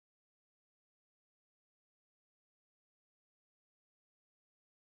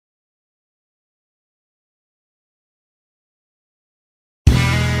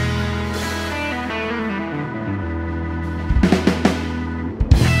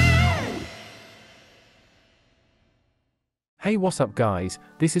Hey, what's up guys,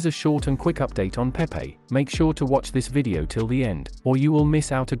 this is a short and quick update on Pepe. Make sure to watch this video till the end, or you will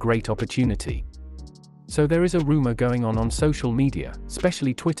miss out a great opportunity. So there is a rumor going on social media,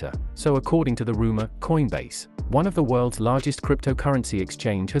 especially Twitter. So according to the rumor, Coinbase, one of the world's largest cryptocurrency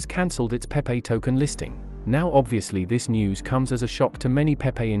exchange, has cancelled its Pepe token listing. Now obviously this news comes as a shock to many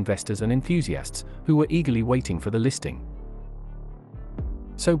Pepe investors and enthusiasts, who were eagerly waiting for the listing.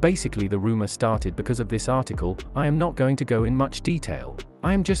 So basically the rumor started because of this article. I am not going to go in much detail.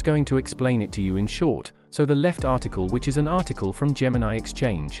 I am just going to explain it to you in short. So the left article, which is an article from Gemini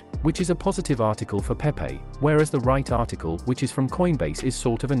Exchange, which is a positive article for Pepe, whereas the right article, which is from Coinbase, is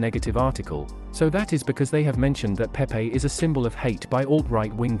sort of a negative article. So that is because they have mentioned that Pepe is a symbol of hate by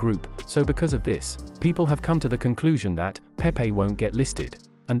alt-right wing group. So because of this, people have come to the conclusion that Pepe won't get listed.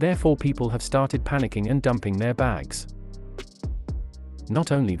 And therefore people have started panicking and dumping their bags.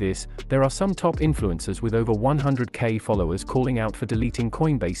 Not only this, there are some top influencers with over 100k followers calling out for deleting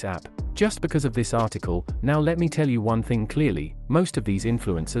Coinbase app, just because of this article. Now let me tell you one thing clearly, most of these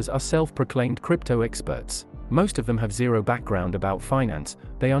influencers are self-proclaimed crypto experts. Most of them have zero background about finance,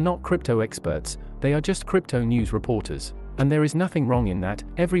 they are not crypto experts, they are just crypto news reporters. And there is nothing wrong in that,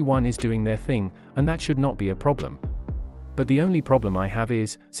 everyone is doing their thing, and that should not be a problem. But the only problem I have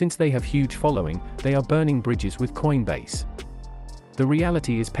is, since they have huge following, they are burning bridges with Coinbase. The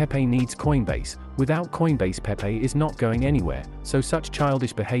reality is Pepe needs Coinbase. Without Coinbase, Pepe is not going anywhere, so such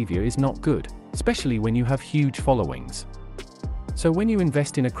childish behavior is not good, especially when you have huge followings. So when you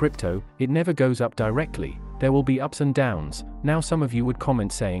invest in a crypto, it never goes up directly, there will be ups and downs. Now some of you would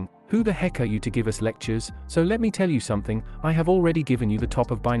comment saying, who the heck are you to give us lectures? So let me tell you something, I have already given you the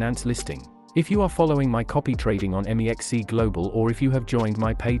top of Binance listing. If you are following my copy trading on MEXC Global, or if you have joined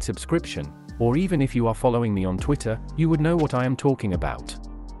my paid subscription, or even if you are following me on Twitter, you would know what I am talking about.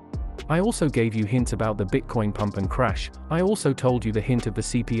 I also gave you hints about the Bitcoin pump and crash. I also told you the hint of the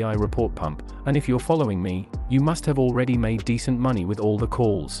CPI report pump, and if you're following me, you must have already made decent money with all the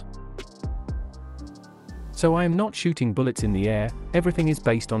calls. So I am not shooting bullets in the air, everything is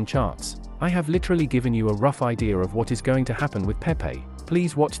based on charts. I have literally given you a rough idea of what is going to happen with Pepe.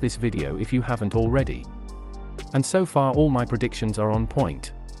 Please watch this video if you haven't already. And so far all my predictions are on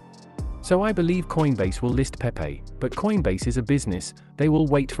point. So I believe Coinbase will list Pepe, but Coinbase is a business, they will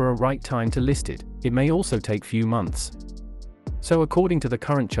wait for a right time to list it. It may also take few months. So according to the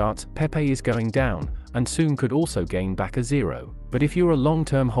current charts, Pepe is going down, and soon could also gain back a zero. But if you're a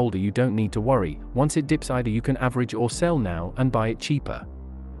long-term holder, you don't need to worry. Once it dips, either you can average or sell now and buy it cheaper.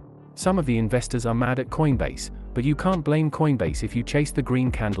 Some of the investors are mad at Coinbase, but you can't blame Coinbase if you chased the green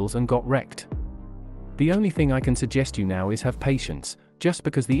candles and got wrecked. The only thing I can suggest you now is have patience. Just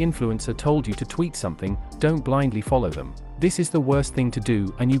because the influencer told you to tweet something, don't blindly follow them. This is the worst thing to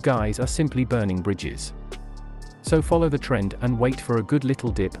do, and you guys are simply burning bridges. So follow the trend and wait for a good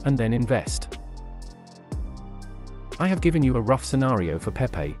little dip and then invest. I have given you a rough scenario for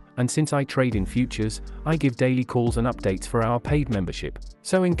Pepe, and since I trade in futures, I give daily calls and updates for our paid membership.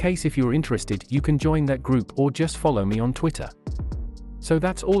 So in case if you're interested, you can join that group or just follow me on Twitter. So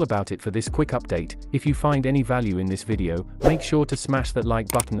that's all about it for this quick update. If you find any value in this video, make sure to smash that like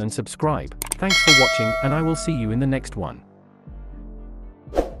button and subscribe. Thanks for watching, and I will see you in the next one.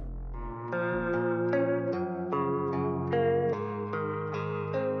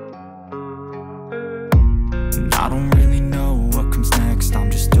 I don't really know what comes next.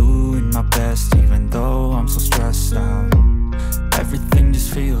 I'm just doing my best, even though I'm so stressed out. Everything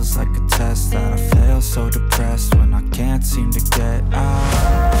just feels like a test that I fail, so depressed when I can't seem to get out.